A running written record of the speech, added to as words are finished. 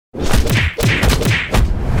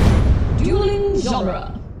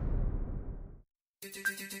genre.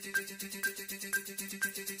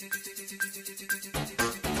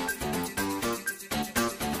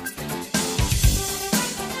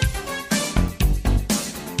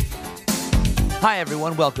 Hi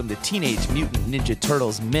everyone, welcome to Teenage Mutant Ninja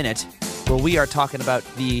Turtles Minute, where we are talking about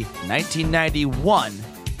the 1991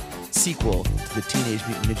 sequel to the Teenage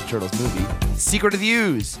Mutant Ninja Turtles movie, Secret of the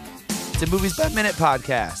Ooze. It's a Movies by Minute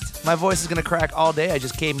podcast. My voice is going to crack all day. I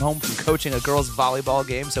just came home from coaching a girls' volleyball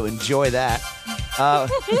game, so enjoy that.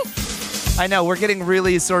 I know, we're getting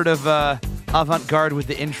really sort of avant-garde with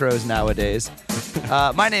the intros nowadays.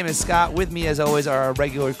 My name is Scott. With me, as always, are our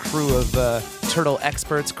regular crew of turtle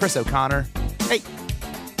experts, Chris O'Connor. Hey.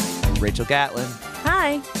 Rachel Gatlin.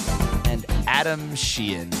 Hi. And Adam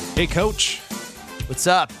Sheehan. Hey, Coach. What's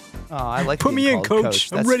up? Oh, I like Put being me in, called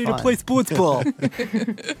Coach. I'm That's ready fun. to play sports ball.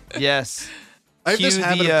 Yes. I have Cue this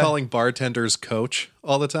habit the, of calling bartenders Coach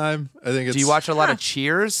all the time. I think it's. Do you watch a lot of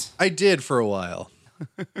Cheers? I did for a while.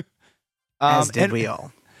 As did and we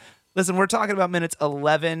all. Listen, we're talking about minutes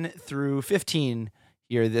 11 through 15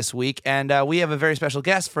 here this week, and we have a very special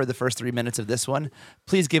guest for the first 3 minutes of this one.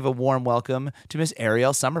 Please give a warm welcome to Miss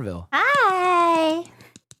Ariel Somerville. Hi.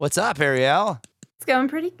 What's up, Ariel? It's going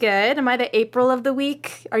pretty good. Am I the April of the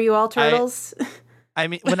week? Are you all turtles? I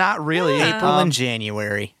mean, well, not really. April and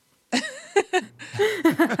January.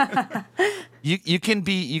 You can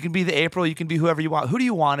be the April. You can be whoever you want. Who do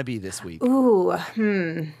you want to be this week? Ooh,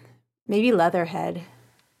 maybe Leatherhead.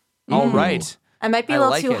 All right. I might be I a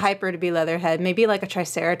little like too it. hyper to be Leatherhead. Maybe like a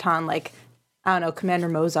Triceraton, like, I don't know, Commander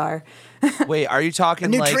Mozart. Wait, are you talking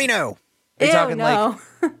Neutrino. Are you Ew, talking no.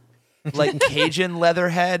 like Cajun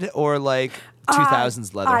Leatherhead or like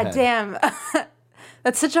 2000s Leatherhead? Damn.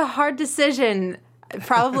 That's such a hard decision.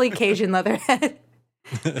 Probably Cajun Leatherhead.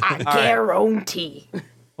 I guarantee.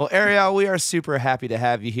 Well, Ariel, we are super happy to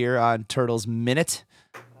have you here on Turtles Minute.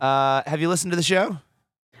 Have you listened to the show?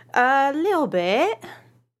 A little bit.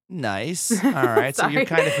 Nice. All right. So you're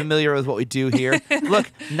Sorry. kind of familiar with what we do here.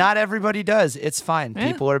 Look, not everybody does. It's fine.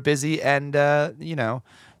 Yeah. People are busy and,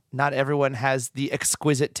 not everyone has the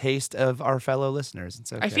exquisite taste of our fellow listeners.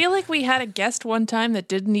 It's okay. I feel like we had a guest one time that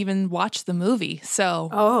didn't even watch the movie. So,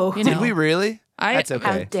 Oh. you know, Did we really? That's How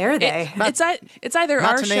okay. dare they? it's either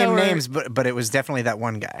Not our to show name or names, but it was definitely that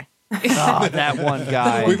one guy. Oh, that one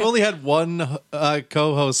guy. We've only had one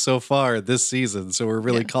co-host so far this season, so we're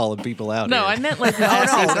really calling people out. no, here. I meant like Oh,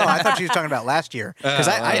 last no, season. no. I thought she was talking about last year. Because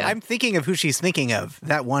yeah. I'm thinking of who she's thinking of.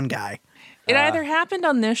 That one guy. It either happened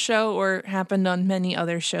on this show or happened on many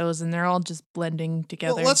other shows, and they're all just blending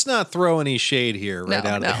together. Well, let's not throw any shade here right No,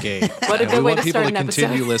 out no. of the gate. What a We good way want to people start to an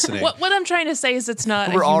continue episode. listening. What I'm trying to say is it's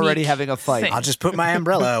not. We're a already unique having a fight. thing. I'll just put my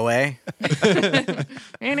umbrella away.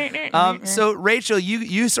 So Rachel,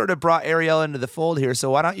 you sort of brought Ariel into the fold here.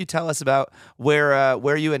 So why don't you tell us about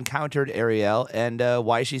where you encountered Ariel and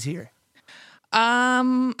why she's here?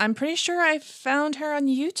 I'm pretty sure I found her on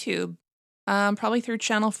YouTube. Probably through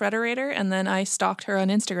Channel Frederator, and then I stalked her on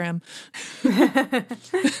Instagram.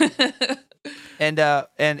 And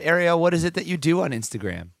Ariel, what is it that you do on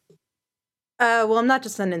Instagram? Well, I'm not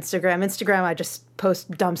just on Instagram. Instagram, I just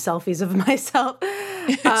post dumb selfies of myself.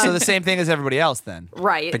 So the same thing as everybody else then.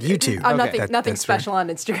 Right. But YouTube. I'm Okay. nothing That's fair. special on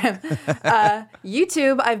Instagram.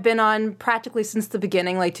 YouTube, I've been on practically since the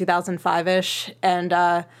beginning, like 2005-ish. And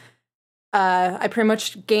I pretty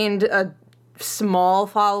much gained a small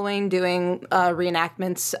following doing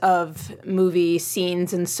reenactments of movie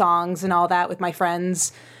scenes and songs and all that with my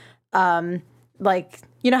friends. Like,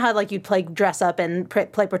 you know how like you'd play dress up and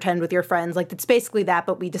play pretend with your friends? Like, it's basically that,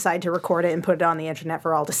 but we decided to record it and put it on the internet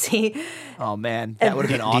for all to see. Oh man, that would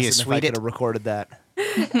have been Do you awesome if I sweet could it? have recorded that.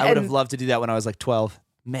 I would have loved to do that when I was like 12.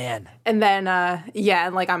 Man, And then,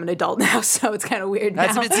 and like I'm an adult now, so it's kind of weird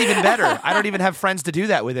that's now. it's even better. I don't even have friends to do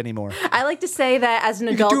that with anymore. I like to say that as an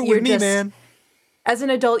adult, Do it you're with me, just man. as an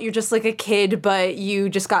adult, you're just like a kid, but you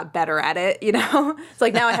just got better at it. You know, it's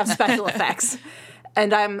like now I have special effects,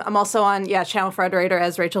 and I'm also on Channel Frederator,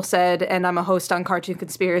 as Rachel said, and I'm a host on Cartoon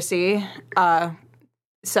Conspiracy.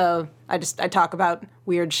 So I talk about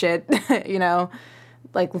weird shit, you know,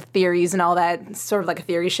 like theories and all that. It's sort of like a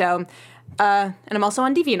theory show. And I'm also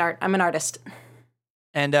on DeviantArt. I'm an artist.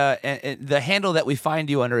 And the handle that we find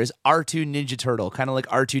you under is R2 Ninja Turtle, kind of like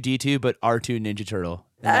R2D2, but R2 Ninja Turtle.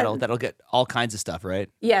 And that'll get all kinds of stuff, right?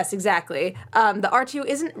 Yes, exactly. The R2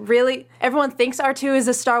 isn't really, everyone thinks R2 is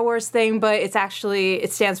a Star Wars thing, but it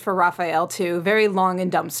stands for Raphael 2. Very long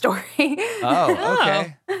and dumb story. Oh,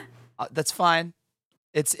 okay. That's fine.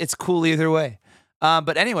 It's cool either way.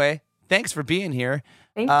 But anyway, thanks for being here.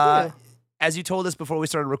 Thank you. as you told us before we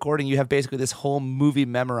started recording, you have basically this whole movie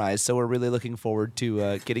memorized. So we're really looking forward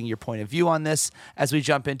to getting your point of view on this as we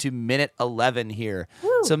jump into minute 11 here. Woo.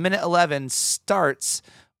 So minute 11 starts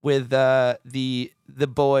with the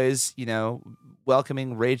boys,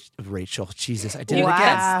 welcoming Rachel. Jesus, I did it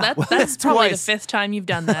again. That's probably the Twice. 5th time you've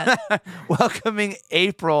done that. Welcoming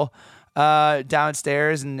April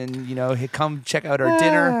downstairs and come check out our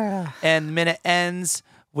dinner. And the minute ends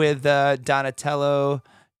with Donatello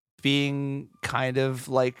being kind of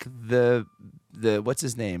like the what's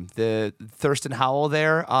his name? The Thurston Howell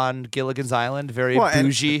there on Gilligan's Island. Very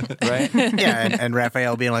bougie, right? Yeah, and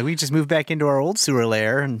Raphael being like, we just moved back into our old sewer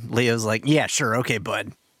lair. And Leo's like, yeah, sure, okay,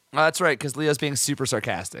 bud. Oh, that's right, because Leo's being super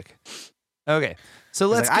sarcastic. Okay, so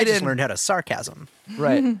let's I get just in. learned how to sarcasm.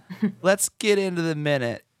 Right. Let's get into the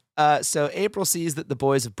minute. So April sees that the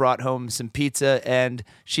boys have brought home some pizza, and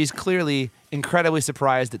she's clearly incredibly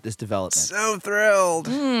surprised at this development. So thrilled.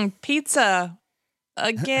 Pizza.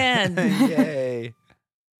 Again. Yay.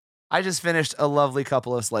 I just finished a lovely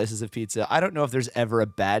couple of slices of pizza. I don't know if there's ever a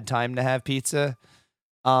bad time to have pizza,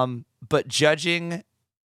 but judging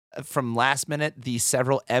from last minute the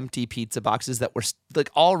several empty pizza boxes that were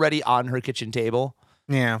already on her kitchen table,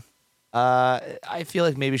 Yeah. I feel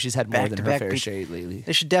like maybe she's had more than her Back-to-back fair pizza. share lately.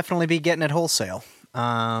 They should definitely be getting it wholesale.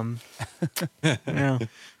 Yeah.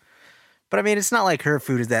 But I mean, it's not like her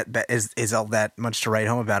food is all that much to write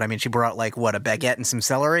home about. I mean, she brought a baguette and some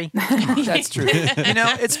celery. That's true.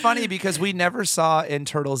 It's funny because we never saw in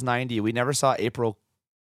Turtles 90, we never saw April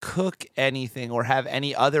cook anything or have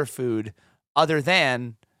any other food other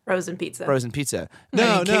than Frozen pizza. frozen pizza.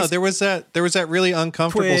 No, In case- there was that really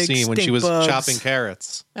uncomfortable Twigs, scene when she stink was bugs. chopping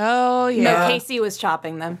carrots. Oh, No, yeah. Casey was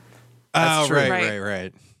chopping them. That's Oh, true.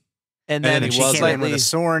 right. And And then then it She was came in with slightly a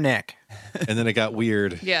sore neck. And then it got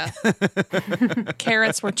weird. Yeah.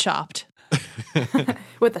 Carrots were chopped.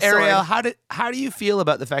 With a Ariel, sword. how do you feel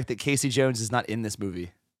about the fact that Casey Jones is not in this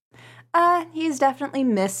movie? He's definitely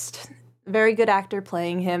missed. Very good actor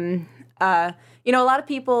playing him. A lot of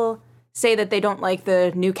people say that they don't like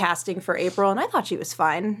the new casting for April, and I thought she was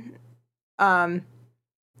fine. And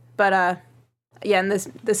the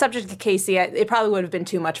subject of Casey, it probably would have been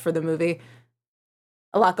too much for the movie.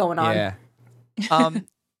 A lot going on. Yeah.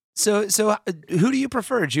 So who do you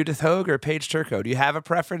prefer, Judith Hoag or Paige Turco? Do you have a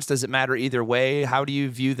preference? Does it matter either way? How do you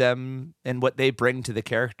view them and what they bring to the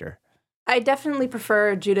character? I definitely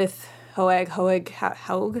prefer Judith Hoag.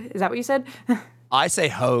 Is that what you said? I say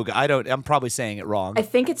Hoag. I'm probably saying it wrong. I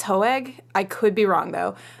think it's Hoag. I could be wrong,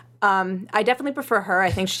 though. I definitely prefer her.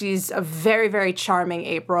 I think she's a very, very charming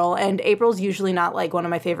April, and April's usually not one of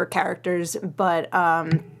my favorite characters, but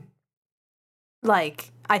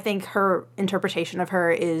I think her interpretation of her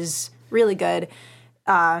is really good.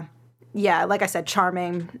 Like I said,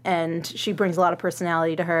 charming, and she brings a lot of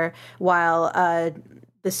personality to her, while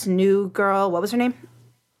this new girl, what was her name?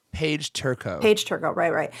 Paige Turco. Paige Turco,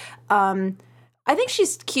 right. I think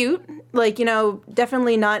she's cute.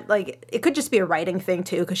 Definitely not it could just be a writing thing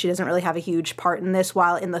too, because she doesn't really have a huge part in this.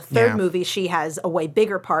 While in the third movie, she has a way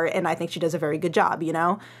bigger part, and I think she does a very good job.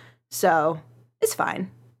 So it's fine.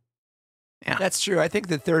 Yeah. That's true. I think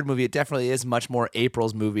the third movie, it definitely is much more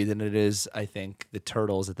April's movie than it is, I think, the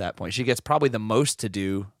Turtles at that point. She gets probably the most to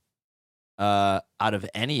do out of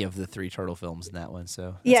any of the three Turtle films in that one.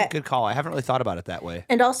 So that's a good call. I haven't really thought about it that way.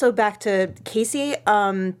 And also back to Casey,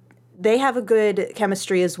 they have a good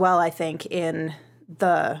chemistry as well, I think, in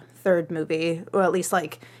the third movie, or at least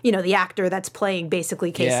the actor that's playing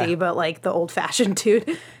basically Casey, but the old-fashioned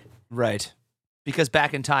dude. Right. Because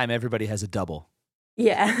back in time, everybody has a double.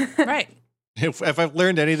 Yeah. Right. If I've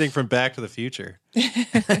learned anything from Back to the Future.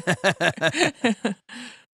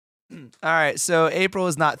 All right, so April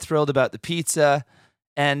is not thrilled about the pizza,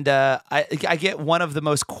 and I get one of the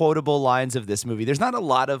most quotable lines of this movie. There's not a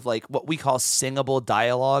lot of what we call singable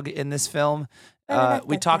dialogue in this film.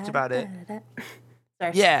 We talked about it.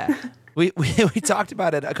 Sorry. Yeah, we talked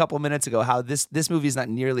about it a couple minutes ago. How this movie is not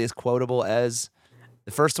nearly as quotable as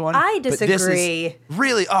the first one. I but this is disagree.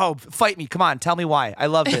 really? Oh, fight me! Come on, tell me why. I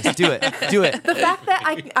love this. Do it. Do it. The fact that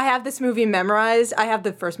I have this movie memorized, I have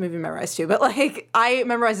the first movie memorized too, but I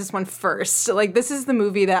memorized this one first. This is the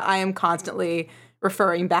movie that I am constantly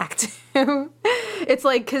referring back to. It's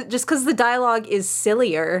just because the dialogue is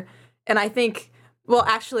sillier, and I think, well,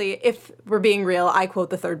 actually, if we're being real, I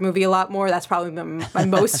quote the third movie a lot more. That's probably my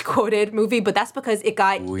most quoted movie, but that's because it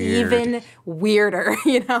got even weirder,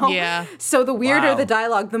 Yeah. So the weirder Wow. the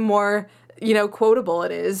dialogue, the more quotable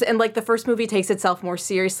it is. And the first movie takes itself more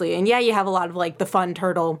seriously. And you have a lot of the fun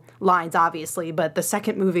turtle lines, obviously, but the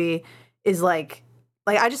second movie is I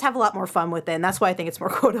just have a lot more fun with it. And that's why I think it's more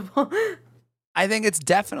quotable. I think it's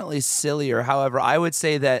definitely sillier. However, I would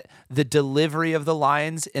say that the delivery of the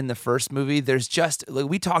lines in the first movie, there's just, like,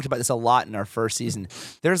 we talked about this a lot in our first season.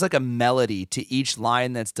 There's like a melody to each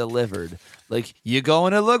line that's delivered. Like, you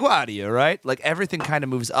going to LaGuardia, right? Like, everything kind of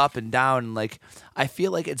moves up and down. And like, I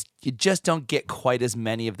feel like you just don't get quite as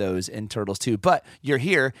many of those in Turtles 2. But you're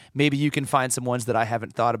here. Maybe you can find some ones that I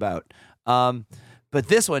haven't thought about. But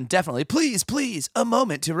this one definitely, please, a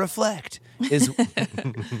moment to reflect is.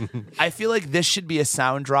 I feel like this should be a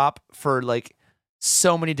sound drop for like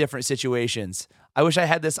so many different situations. I wish I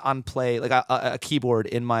had this on play, like a keyboard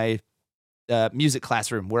in my music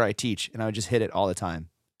classroom where I teach, and I would just hit it all the time.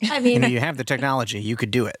 I mean, You have the technology. You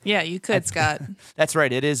could do it. Yeah, you could, Scott. That's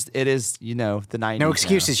right. It is. The 90s. No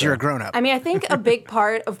excuses. now, You're a grown up. I mean, I think a big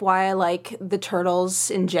part of why I like the Turtles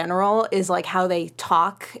in general is like how they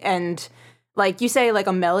talk, and like you say, like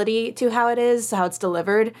a melody to how it's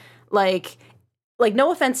delivered. Like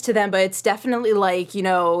no offense to them, but it's definitely like,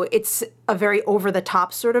 it's a very over the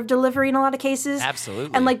top sort of delivery in a lot of cases.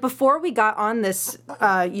 Absolutely. And like before we got on this,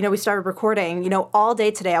 we started recording, all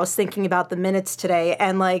day today, I was thinking about the minutes today.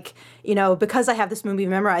 And like, because I have this movie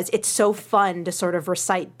memorized, it's so fun to sort of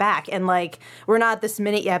recite back. And like, we're not at this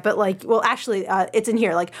minute yet, but like, well, actually, it's in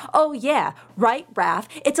here. Like, oh yeah, right, Raph.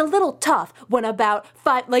 It's a little tough when about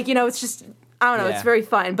 5, like, it's just, I don't know, Yeah. It's very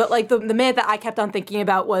fun. But like the minute that I kept on thinking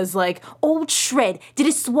about was like, old Shred did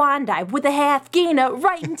a swan dive with a half gainer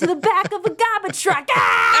right into the back of a garbage truck.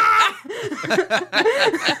 Ah!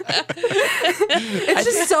 It's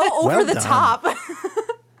just so over Well the done. top.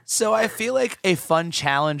 So I feel like a fun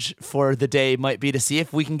challenge for the day might be to see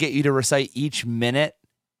if we can get you to recite each minute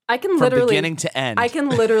I can from literally beginning to end. I can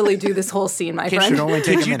literally do this whole scene, my Should friend. only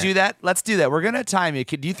take Could a you minute. do that? Let's do that. We're gonna time you.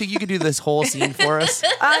 Do you think you could do this whole scene for us?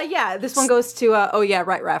 Yeah, this one goes to oh yeah,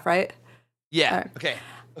 right, Raph, right? Yeah. Alright.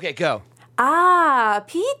 Okay, go. Ah,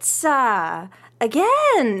 pizza.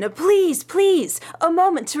 Again, please. A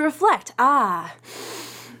moment to reflect.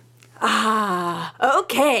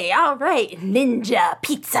 Okay, all right. Ninja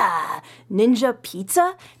pizza. Ninja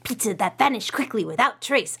pizza? Pizza that vanished quickly without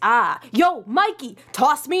trace. Yo, Mikey,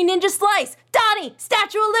 toss me ninja slice. Donnie,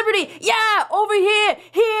 Statue of Liberty. Yeah, over here.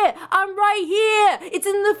 I'm right here. It's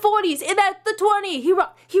in the 40s, and at the 20.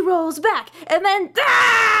 He rolls back, and then,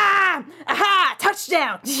 aha,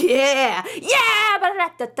 touchdown. Yeah.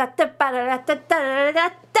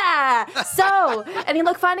 So, any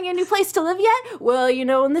luck finding a new place to live yet? Well,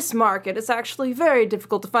 in this market, it's actually very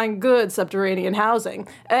difficult to find good subterranean housing.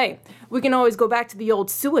 Hey, we can always go back to the old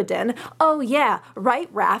sewer den. Oh yeah,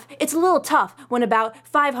 right, Raph? It's a little tough when about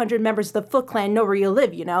 500 members of the Foot Clan know where you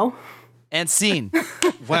live, And scene.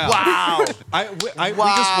 Wow. We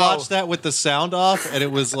just watched that with the sound off, and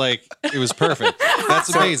it was perfect.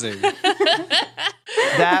 That's amazing.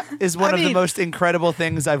 That is one of the mean- most incredible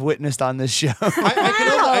things I've witnessed on this show.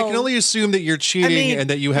 I can only assume that you're cheating and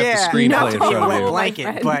that you have the screenplay in no. front Wet of you. blanket,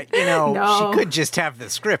 friend. but No. she could just have the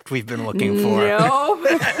script we've been looking for. No.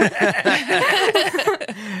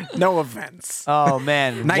 No offense. Oh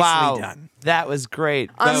man! Nicely wow, done. that was great.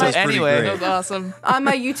 That so was pretty anyway, great. That was awesome. On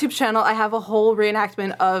my YouTube channel, I have a whole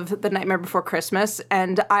reenactment of The Nightmare Before Christmas,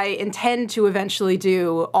 and I intend to eventually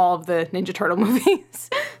do all of the Ninja Turtle movies.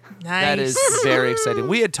 Nice. that is very exciting.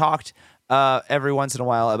 We had talked every once in a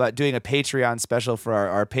while about doing a Patreon special for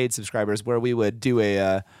our paid subscribers, where we would do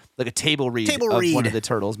a table read of one of the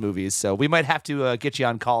Turtles movies. So we might have to get you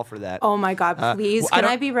on call for that. Oh my God, please. Can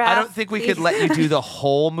I be Raph? I don't think we could Please? let you do the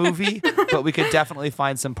whole movie, but we could definitely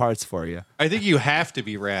find some parts for you. I think you have to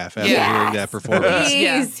be Raph after Yes. hearing that performance. Please.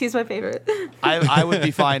 Yeah. He's my favorite. I would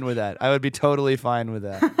be fine with that. I would be totally fine with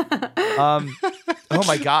that. Oh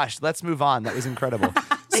my gosh, let's move on. That was incredible.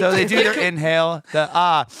 So they do their inhale, the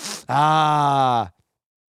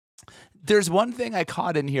There's one thing I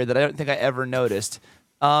caught in here that I don't think I ever noticed.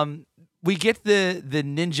 We get the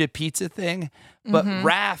ninja pizza thing, but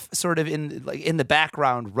Raph sort of in the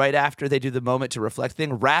background right after they do the moment to reflect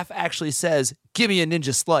thing, Raph actually says, "Give me a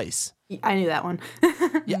ninja slice." I knew that one.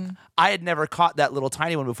 Yeah, I had never caught that little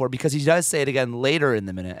tiny one before because he does say it again later in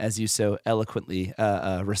the minute, as you so eloquently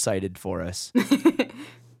recited for us.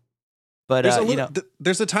 But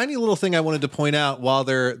There's a tiny little thing I wanted to point out while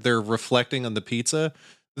they're reflecting on the pizza.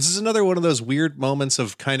 This is another one of those weird moments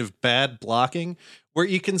of kind of bad blocking where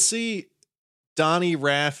you can see Donnie,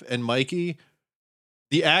 Raph, and Mikey.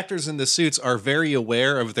 The actors in the suits are very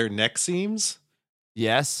aware of their neck seams,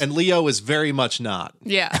 yes, and Leo is very much not.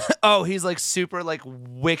 Yeah. oh, he's like super like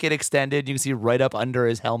wicked extended. You can see right up under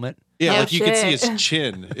his helmet. Yeah, Oh, like you can see shit. his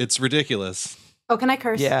chin. It's ridiculous. Oh, can I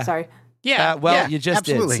curse? Yeah. Sorry. Yeah. Well, Yeah, you just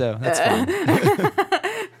absolutely. did, so that's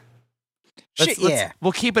fine.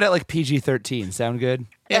 We'll keep it at like PG-13. Sound good?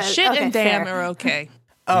 Yeah, shit okay, and damn fair. are okay.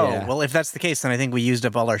 Oh, Yeah. well, if that's the case, then I think we used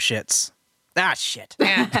up all our shits. Ah, shit.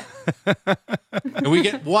 Yeah. And we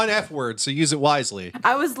get one F word, so use it wisely.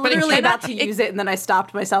 I was it literally about cannot- to use it, and then I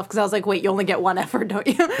stopped myself because I was like, "Wait, you only get one effort, don't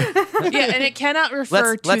you?" Yeah, and it cannot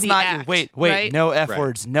refer to Let's the not act. wait. right? No F Right.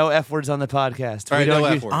 words. No F words on the podcast. All right, We don't no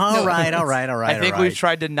use- F word. All right. I think we've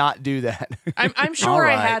tried to not do that. I'm sure All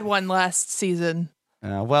I right. had one last season.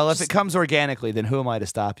 Well, if it comes organically, then who am I to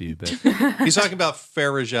stop you? But He's talking about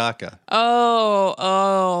Farajaka.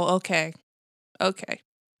 Okay.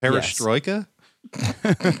 Perestroika?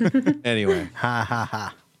 Anyway. Ha ha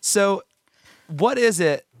ha. so, what is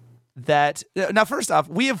it that now? First off,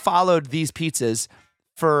 we have followed these pizzas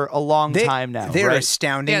for a long time now. They're right?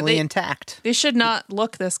 astoundingly intact. They should not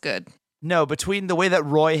look this good. No, between the way that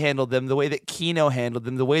Roy handled them, the way that Kino handled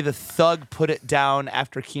them, the way the thug put it down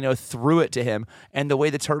after Kino threw it to him, and the way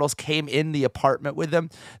the turtles came in the apartment with them,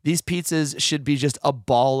 these pizzas should be just a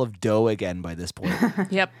ball of dough again by this point.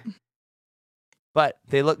 Yep. But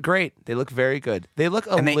they look great. They look very good. They look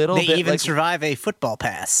a And they little bit even like survive a football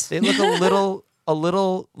pass. they look a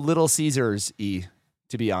little Caesars-y,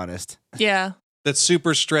 to be honest. Yeah. That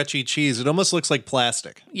super stretchy cheese. It almost looks like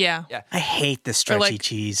plastic. Yeah. I hate the stretchy like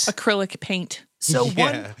cheese. Acrylic paint. So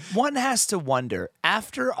Yeah. one has to wonder,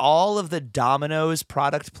 after all of the Domino's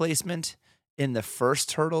product placement in the first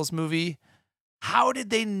Turtles movie, how did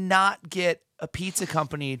they not get a pizza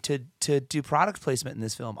company to do product placement in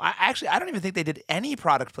this film? I don't even think they did any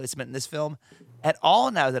product placement in this film at all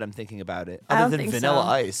now that I'm thinking about it, I other don't than think Vanilla so.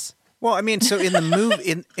 Ice. Well, I mean, so in the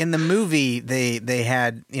movie, in the movie, they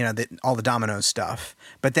had all the Domino's stuff,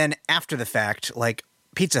 but then after the fact, like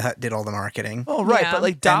Pizza Hut did all the marketing. Oh, right. Yeah. But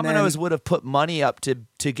like And Domino's then- would have put money up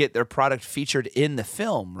to get their product featured in the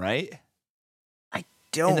film, right?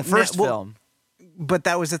 Don't In the first well, film. But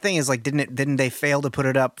that was the thing is like, didn't they fail to put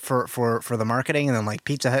it up for the marketing, and then like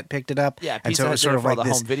Pizza Hut picked it up? Yeah, and Pizza so it Hut was did sort it of for all like the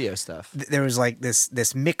this. home video stuff. There was like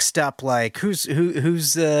this mixed up like who's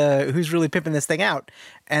really pimping this thing out,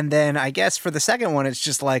 and then I guess for the second one it's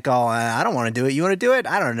just like, oh, I don't want to do it. You want to do it?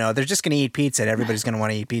 I don't know. They're just going to eat pizza, and everybody's going to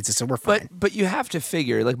want to eat pizza, so we're fine. But you have to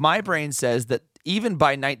figure, like my brain says that even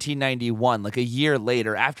by 1991, like a year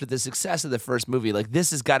later, after the success of the first movie, like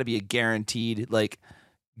this has got to be a guaranteed like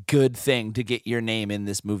good thing to get your name in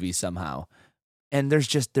this movie somehow. And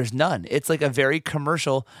there's none. It's like a very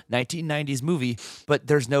commercial 1990s movie, but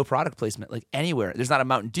there's no product placement like anywhere. There's not a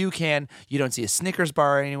Mountain Dew can. You don't see a Snickers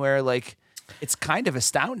bar anywhere. Like it's kind of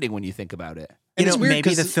astounding when you think about it. you And know, it's weird maybe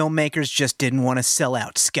 'cause the filmmakers just didn't want to sell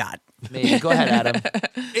out, Scott. Maybe. Go ahead, Adam.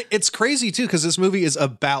 It's crazy too because this movie is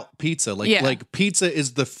about pizza. Yeah. Like pizza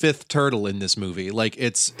is the fifth turtle in this movie. Like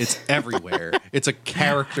it's everywhere. It's a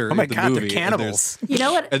character Oh my in the God, movie. they're cannibals. You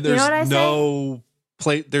know what? And You know there's what I say? no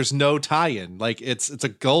there's no tie-in. Like it's a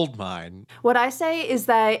gold mine. What I say is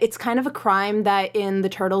that it's kind of a crime that in the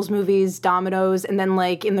Turtles movies, Domino's, and then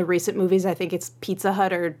like in the recent movies, I think it's Pizza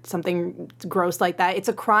Hut or something gross like that. It's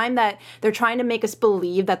a crime that they're trying to make us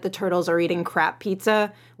believe that the Turtles are eating crap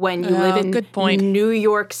pizza when you live in good point. New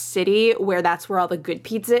York City, where that's where all the good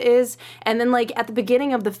pizza is. And then like at the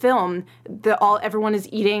beginning of the film, everyone is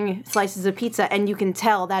eating slices of pizza, and you can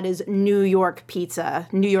tell that is New York pizza,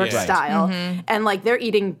 New York Yeah. style, and like they're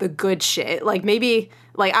eating the good shit. Like maybe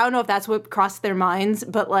like I don't know if that's what crossed their minds,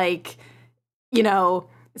 but like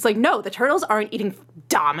it's like no, the Turtles aren't eating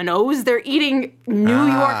Domino's; they're eating New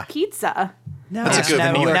York pizza. No, That's a good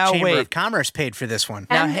The New York now Chamber wait. of Commerce paid for this one.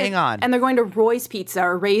 Now hang on. And they're going to Roy's Pizza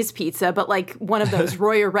or Ray's Pizza, but like one of those,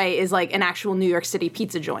 Roy or Ray, is like an actual New York City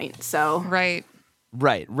pizza joint. So Right.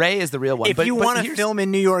 Right. Ray is the real one. If but, you but want to here's- film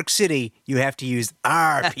in New York City, you have to use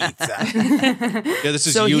our pizza. Yeah, this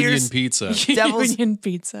is So Union here's- Pizza. Devil's- Union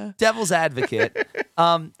pizza. devil's advocate,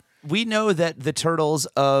 we know that the turtles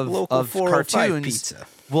Local of 405 cartoons pizza.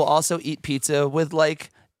 will also eat pizza with like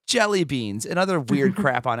jelly beans and other weird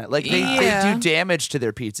crap on it. Like they Yeah. do damage to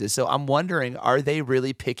their pizzas. So I'm wondering, are they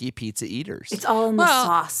really picky pizza eaters? it's all in the Well,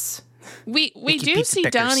 sauce. We Picky do pizza see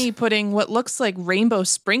pickers. Donnie putting what looks like rainbow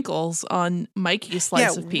sprinkles on Mikey's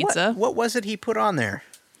slice of pizza. What was it he put on there?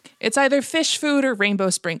 It's either fish food or rainbow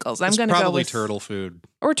sprinkles. I'm It's going to go probably with turtle food.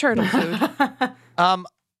 or turtle food.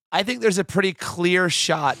 I think there's a pretty clear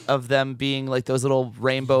shot of them being like those little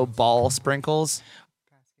rainbow ball sprinkles.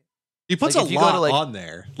 He puts Like, a if you go lot to, like- on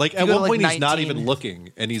there. Like you at go to, one like, point he's not 19 even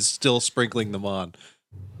looking and he's still sprinkling them on.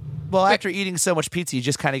 Well, after eating so much pizza, you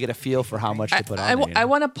just kind of get a feel for how much to put on I there, you know?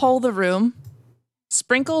 want to poll the room.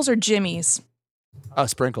 Sprinkles or Jimmy's? Oh,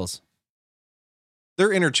 sprinkles.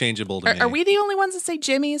 They're interchangeable to me. Are we the only ones that say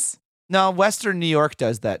Jimmy's? No, Western New York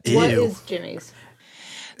does that too. What Ew. is Jimmy's?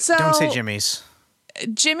 So Don't say Jimmy's.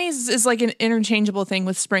 Jimmy's is like an interchangeable thing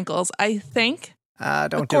with sprinkles. I think, Don't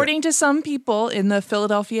do it. according to some people in the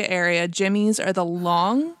Philadelphia area, Jimmy's are the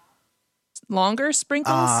longer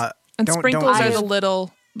sprinkles, and don't- sprinkles don't- are the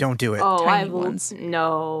little. Don't do it. Oh, Tiny I ones.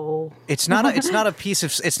 no. It's not a piece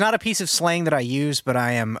of slang that I use, but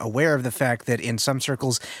I am aware of the fact that in some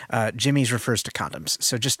circles, Jimmy's refers to condoms.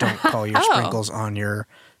 So just don't call your Oh. sprinkles on your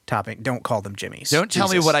topping. Don't call them Jimmy's. Don't tell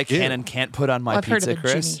me Jesus. what I can Ew. and can't put on my I've heard pizza, of a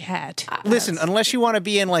Chris. Jimmy hat. Listen, unless you want to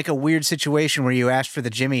be in like a weird situation where you ask for the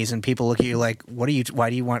Jimmy's and people look at you like, "Why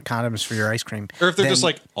do you want condoms for your ice cream?" Or if they're Then, just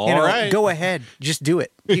like, you know, "All right." go ahead, just do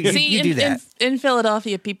it. You, See, you do that. in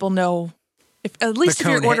Philadelphia, people know. At least The if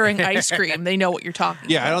you're cone head. ordering ice cream, they know what you're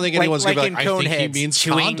talking. Yeah, I don't think anyone's like gonna in be like, I think he Coneheads, means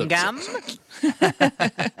chewing condoms.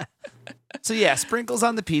 gum. So yeah, sprinkles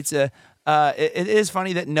on the pizza. It is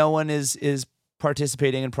funny that no one is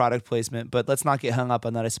participating in product placement, but let's not get hung up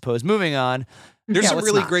on that, I suppose. Moving on. There's Yeah, some let's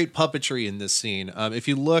really not. great puppetry in this scene. If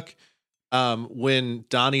you look, when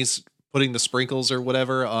Donnie's putting the sprinkles or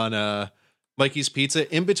whatever on Mikey's pizza,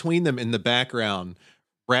 in between them in the background,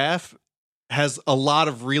 Raph has a lot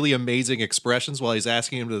of really amazing expressions while he's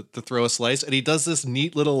asking him to throw a slice, and he does this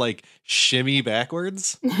neat little like shimmy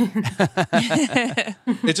backwards.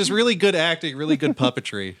 It's just really good acting, really good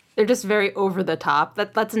puppetry. They're just very over the top.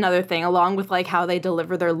 That's another thing, along with like how they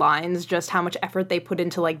deliver their lines, just how much effort they put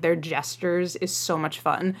into like their gestures is so much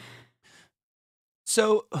fun.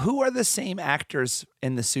 So who are the same actors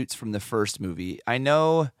in the suits from the first movie? I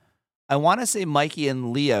want to say Mikey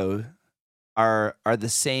and Leo are the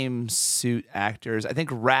same suit actors. I think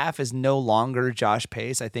Raph is no longer Josh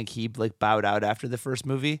Pace. I think he like bowed out after the first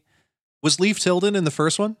movie. Was Leif Tilden in the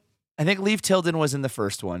first one? I think Leif Tilden was in the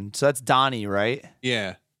first one. So that's Donnie, right?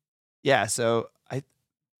 Yeah. Yeah, so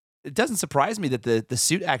it doesn't surprise me that the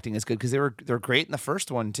suit acting is good because they're great in the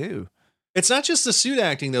first one too. It's not just the suit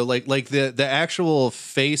acting though, like the actual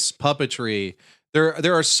face puppetry.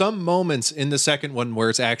 There are some moments in the second one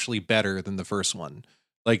where it's actually better than the first one.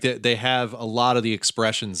 Like they have a lot of the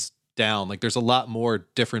expressions down. Like there's a lot more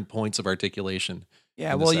different points of articulation.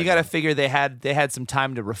 Yeah, in the well, you second got to one. figure they had some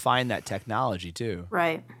time to refine that technology too.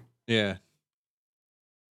 Right. Yeah.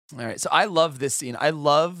 All right, so I love this scene. I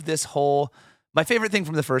love this whole. My favorite thing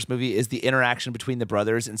from the first movie is the interaction between the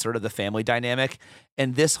brothers and sort of the family dynamic,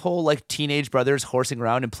 and this whole like teenage brothers horsing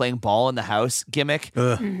around and playing ball in the house gimmick.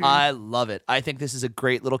 Ugh. I love it. I think this is a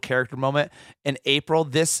great little character moment. And April,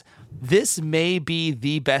 this may be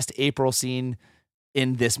the best April scene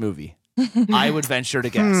in this movie. I would venture to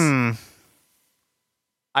guess.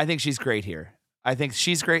 I think she's great here.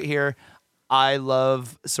 I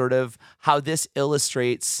love sort of how this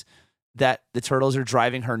illustrates that the turtles are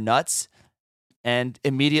driving her nuts and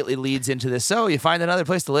immediately leads into this. So you find another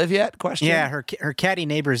place to live yet? Question. Yeah, her catty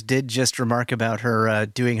neighbors did just remark about her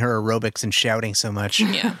doing her aerobics and shouting so much.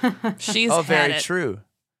 Yeah, she's Oh, had very it. true.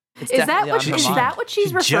 It's Is that definitely what on her is mind. that what she's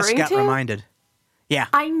She referring just got to? reminded. Yeah.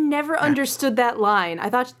 I never understood that line. I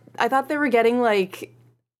thought they were getting like,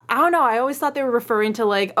 I don't know. I always thought they were referring to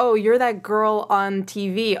like, oh, you're that girl on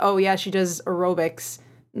TV. Oh yeah, she does aerobics.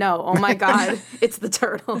 No, oh my God, it's the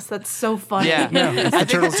turtles. That's so funny. Yeah. It's the I think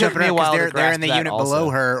turtles it took jumping me a around while because to they're grasp in the that unit also. below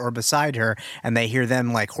her or beside her, and they hear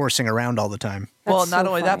them like horsing around all the time. Well, That's not so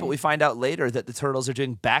only that, funny. but we find out later that the turtles are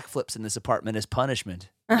doing backflips in this apartment as punishment.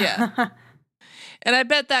 Yeah. And I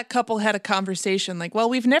bet that couple had a conversation like, well,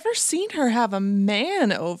 we've never seen her have a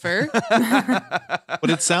man over. But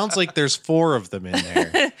it sounds like there's 4 of them in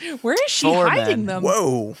there. Where is she Four hiding men. them?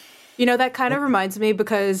 Whoa. You know, that kind of reminds me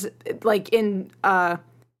because, like, in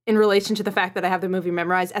relation to the fact that I have the movie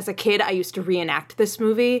memorized, as a kid, I used to reenact this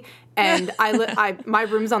movie, and my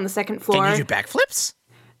room's on the second floor. Can you do backflips?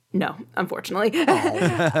 No, unfortunately.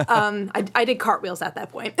 I did cartwheels at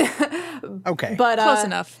that point. Okay. But Close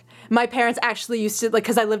enough. my parents actually used to, like,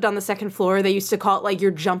 because I lived on the second floor, they used to call it, like,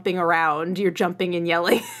 you're jumping around, you're jumping and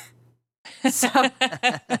yelling. So,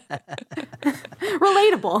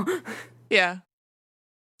 relatable. Yeah.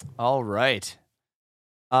 All right.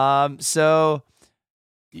 So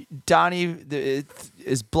Donnie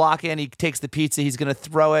is blocking. He takes the pizza. He's going to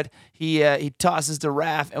throw it. He tosses to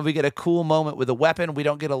Raph, and we get a cool moment with a weapon. We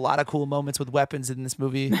don't get a lot of cool moments with weapons in this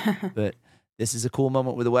movie, but this is a cool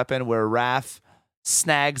moment with a weapon where Raph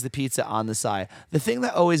snags the pizza on the side. The thing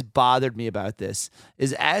that always bothered me about this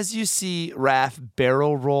is as you see Raph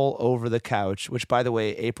barrel roll over the couch, which, by the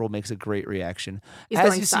way, April makes a great reaction. He's As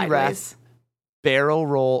going you see sideways. Raph barrel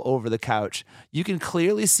roll over the couch, you can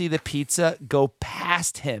clearly see the pizza go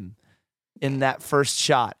past him in that first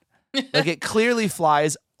shot. Like it clearly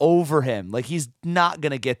flies over him. Like he's not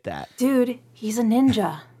going to get that. Dude, he's a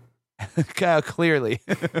ninja. Clearly.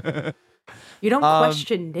 You don't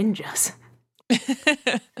question ninjas.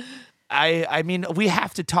 I mean, we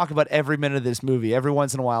have to talk about every minute of this movie. Every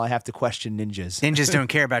once in a while, I have to question ninjas. Ninjas don't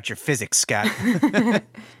care about your physics, Scott.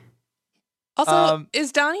 Also,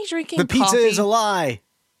 is Donnie drinking The pizza coffee? is a lie.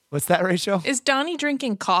 What's that, Rachel? Is Donnie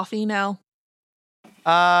drinking coffee now?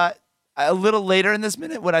 A little later in this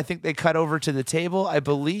minute, when I think they cut over to the table, I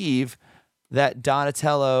believe that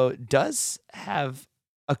Donatello does have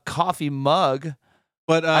a coffee mug.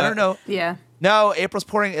 But I don't know. Yeah. No, it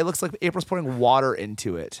looks like April's pouring water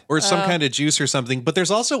into it. or some kind of juice or something. But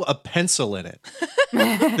there's also a pencil in it.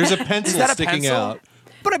 There's a pencil that a sticking pencil? out.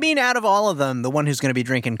 But I mean, out of all of them, the one who's going to be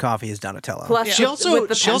drinking coffee is Donatello. Plus, She also with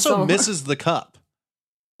the she misses the cup.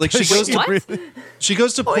 Like she goes to What? she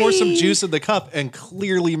goes to pour some juice in the cup and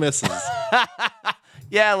clearly misses.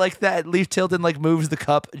 Yeah, like that. Leaf Tilden like moves the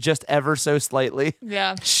cup just ever so slightly.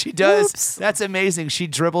 Yeah. She does. Whoops. That's amazing. She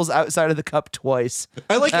dribbles outside of the cup twice.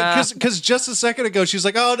 I like it because just a second ago she's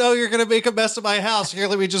like, "Oh no, you're gonna make a mess of my house. Here,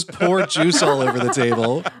 let me just pour juice all over the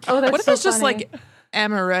table." Oh, that's What if so it's just funny. like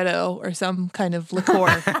amaretto or some kind of liqueur?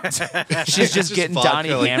 She's just getting vodka,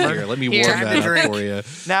 Donnie like, hammered. Here, let me Here. warm Time that to up for you.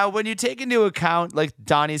 Now, when you take into account like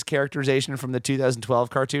Donnie's characterization from the 2012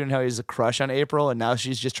 cartoon and how he's a crush on April, and now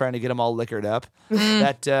she's just trying to get him all liquored up,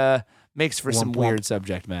 that makes for some Womp womp. weird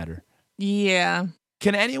subject matter. Yeah.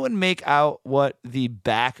 Can anyone make out what the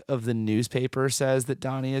back of the newspaper says that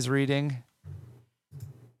Donnie is reading?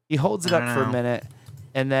 He holds it I up don't for a know. minute,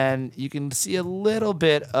 and then you can see a little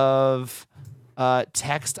bit of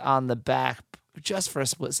text on the back just for a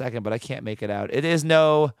split second, but I can't make it out. It is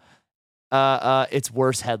no it's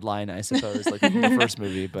worse headline, I suppose, like in the first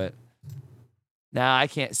movie, but nah, I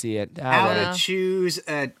can't see it. How Yeah. to choose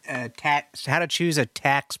a tax? How to choose a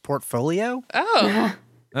tax portfolio? Oh.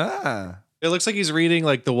 It looks like he's reading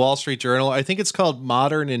like the Wall Street Journal. I think it's called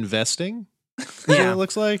Modern Investing. That's what Yeah. it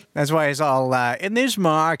looks like. That's why it's all in this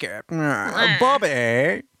market,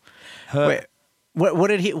 Bobby. Wait, what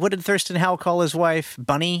did Thurston Howell call his wife?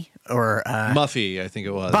 Bunny or Muffy, I think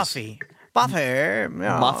it was. Buffy? Buffy. Yeah.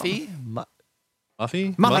 Muffy?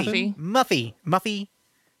 Muffy? Muffy.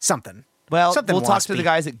 Something. Well, Something we'll talk to waspy. the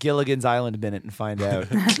guys at Gilligan's Island Minute and find out.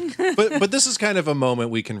 But this is kind of a moment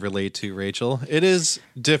we can relate to, Rachel. It is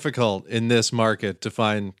difficult in this market to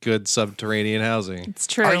find good subterranean housing. It's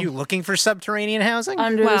true. Are you looking for subterranean housing?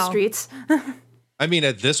 under the Wow. streets. I mean,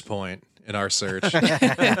 at this point in our search,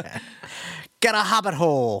 Get a hobbit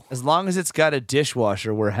hole. As long as it's got a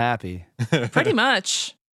dishwasher, we're happy. Pretty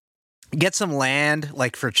much. Get some land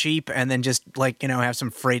like for cheap, and then just have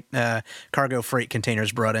some freight, cargo freight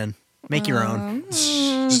containers brought in. Make your own.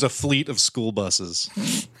 just a fleet of school buses.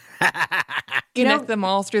 Connect them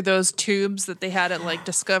all through those tubes that they had at like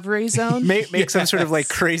Discovery Zone. Make some sort of like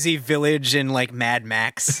crazy village in like Mad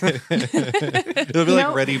Max. It'll be like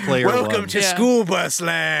know, Ready Player Welcome One. to Yeah. school bus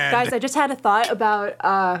land. Guys, I just had a thought about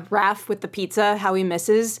Raph with the pizza, how he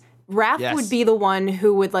misses. Raph Yes. would be the one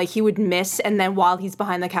who would he would miss, and then while he's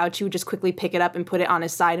behind the couch, he would just quickly pick it up and put it on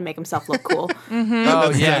his side and make himself look cool.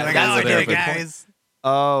 Oh, yeah. Like, that's oh, a I did very it, good point. guys.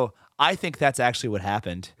 Oh, I think that's actually what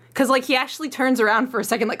happened. Because he actually turns around for a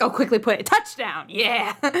second, like, oh, quickly put it, touchdown,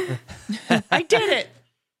 yeah. I did it.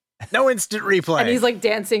 No instant replay. And he's like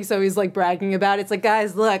dancing, so he's like bragging about it. It's like,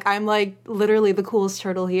 guys, look, I'm like literally the coolest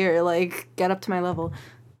turtle here. Like, get up to my level.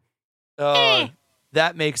 Oh,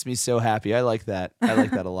 that makes me so happy. I like that. I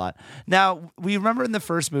like that a lot. Now, we remember in the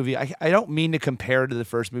first movie, I don't mean to compare to the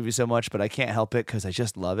first movie so much, but I can't help it because I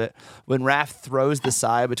just love it. When Raph throws the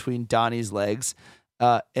sai between Donnie's legs,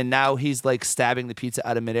 and now he's like stabbing the pizza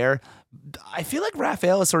out of midair. I feel like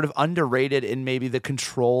Raphael is sort of underrated in maybe the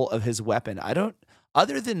control of his weapon.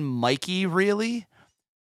 Other than Mikey, really,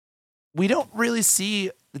 we don't really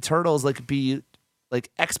see the turtles like be like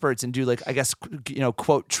experts and do like, I guess,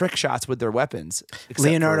 quote, trick shots with their weapons. except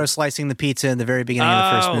Leonardo for- slicing the pizza in the very beginning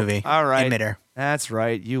of the first Oh, movie. all right. In midair. That's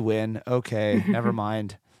right. You win. Okay. Never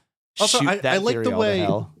mind. Also, Shoot I that like theory the all to way-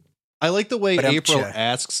 hell. I like the way But I'm April sure.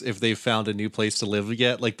 asks if they found a new place to live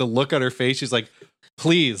yet. Like the look on her face, she's like,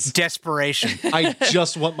 please, Desperation. I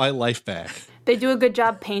just want my life back. They do a good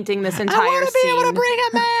job painting this I entire want to be scene. able to bring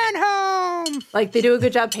a man home. Like, they do a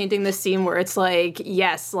good job painting this scene where it's like,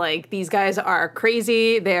 yes, like, these guys are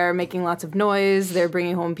crazy. They're making lots of noise. They're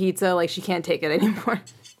bringing home pizza. Like, she can't take it anymore.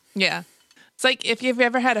 Yeah. It's like if you've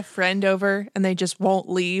ever had a friend over and they just won't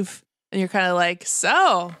leave and you're kind of like,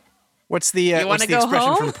 so What's the wanna go expression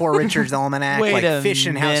home? from Poor Richard's Almanac? Wait like a fish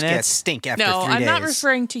in house minute. get stink after no, 3 I'm days. not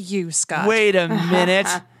referring to you, Scott. Wait a minute.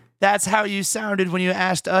 That's how you sounded when you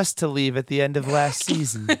asked us to leave at the end of last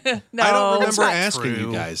season. No. I don't remember not asking true.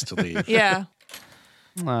 you guys to leave. Yeah.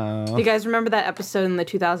 Oh. Do you guys remember that episode in the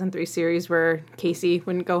 2003 series where Casey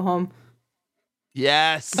wouldn't go home?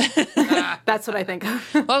 Yes. That's what I think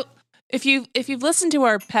of. Well, if you've listened to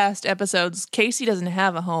our past episodes, Casey doesn't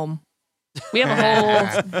have a home. We have a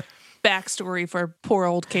whole backstory for poor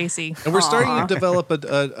old Casey. And we're starting to develop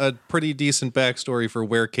a pretty decent backstory for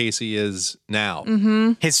where Casey is now.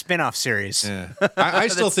 Mm-hmm. His spin-off series. Yeah. I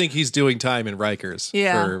still think he's doing time in Rikers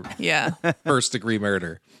for first-degree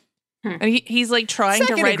murder. And he's like trying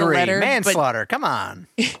Second to write degree, a letter, manslaughter. Come on.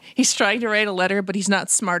 but he's trying to write a letter, but he's not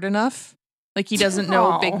smart enough. Like he doesn't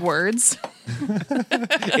know big words.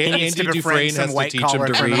 Andy to befriend Dufresne some has to white teach him collar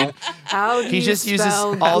to criminal. read. How do He you just uses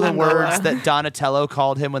spell all the gondola? words that Donatello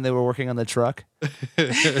called him when they were working on the truck.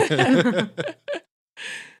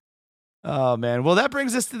 Oh, man. Well, that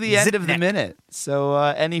brings us to the end of the Zipneck. minute. So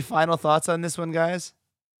any final thoughts on this one, guys?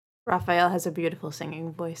 Raphael has a beautiful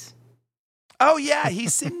singing voice. Oh, yeah, he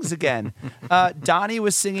sings again. Donnie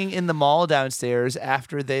was singing in the mall downstairs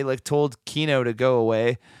after they told Kino to go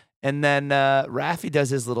away. And then Raffi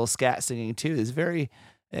does his little scat singing, too. It's very,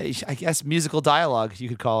 I guess, musical dialogue, you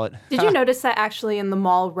could call it. Did you notice that actually in the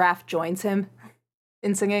mall, Raph joins him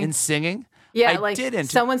in singing? In singing? Yeah, I didn't.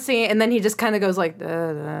 Someone's singing, and then he just kind of goes like,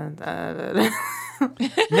 da, da, da, da, da.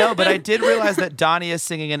 No, but I did realize that Donnie is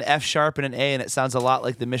singing an F sharp and an A, and it sounds a lot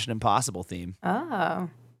like the Mission Impossible theme. Oh,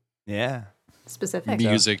 Yeah. specific.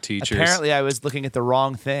 Music teachers. Apparently, I was looking at the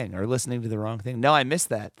wrong thing or listening to the wrong thing. No, I missed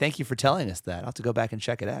that. Thank you for telling us that. I'll have to go back and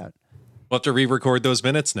check it out. We'll have to re-record those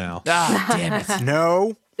minutes now. Ah, damn it.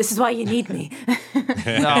 No. This is why you need me.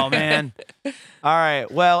 Oh, man. All right.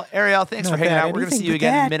 Well, Ariel, thanks Not for hanging bad. out. We're going to Anything see you but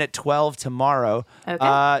again in that. minute 12 tomorrow.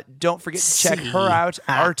 Okay. Don't forget to check her out,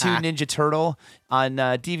 R2 Ninja Turtle, on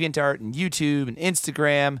DeviantArt and YouTube and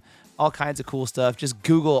Instagram. All kinds of cool stuff. Just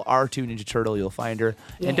Google R2 Ninja Turtle. You'll find her.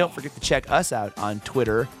 And don't forget to check us out on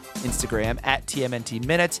Twitter, Instagram, at TMNT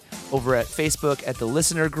Minute, over at Facebook at the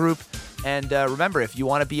Listener Group. And remember, if you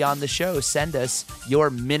want to be on the show, send us your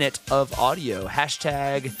minute of audio.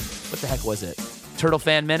 Hashtag, what the heck was it? Turtle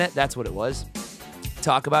Fan Minute. That's what it was.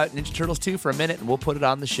 Talk about Ninja Turtles 2 for a minute, and we'll put it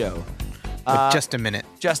on the show. Just a minute.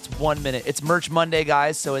 Just 1 minute. It's Merch Monday,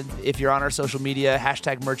 guys. So if you're on our social media,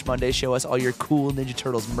 hashtag Merch Monday, show us all your cool Ninja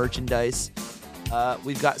Turtles merchandise.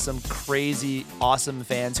 We've got some crazy, awesome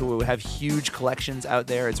fans who have huge collections out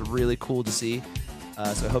there. It's really cool to see.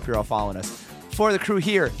 So I hope you're all following us. For the crew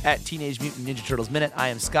here at Teenage Mutant Ninja Turtles Minute, I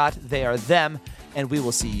am Scott. They are them. And we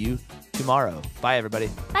will see you tomorrow. Bye, everybody.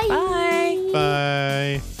 Bye.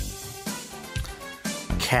 Bye.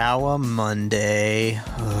 Cowa Monday.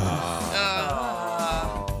 Ugh.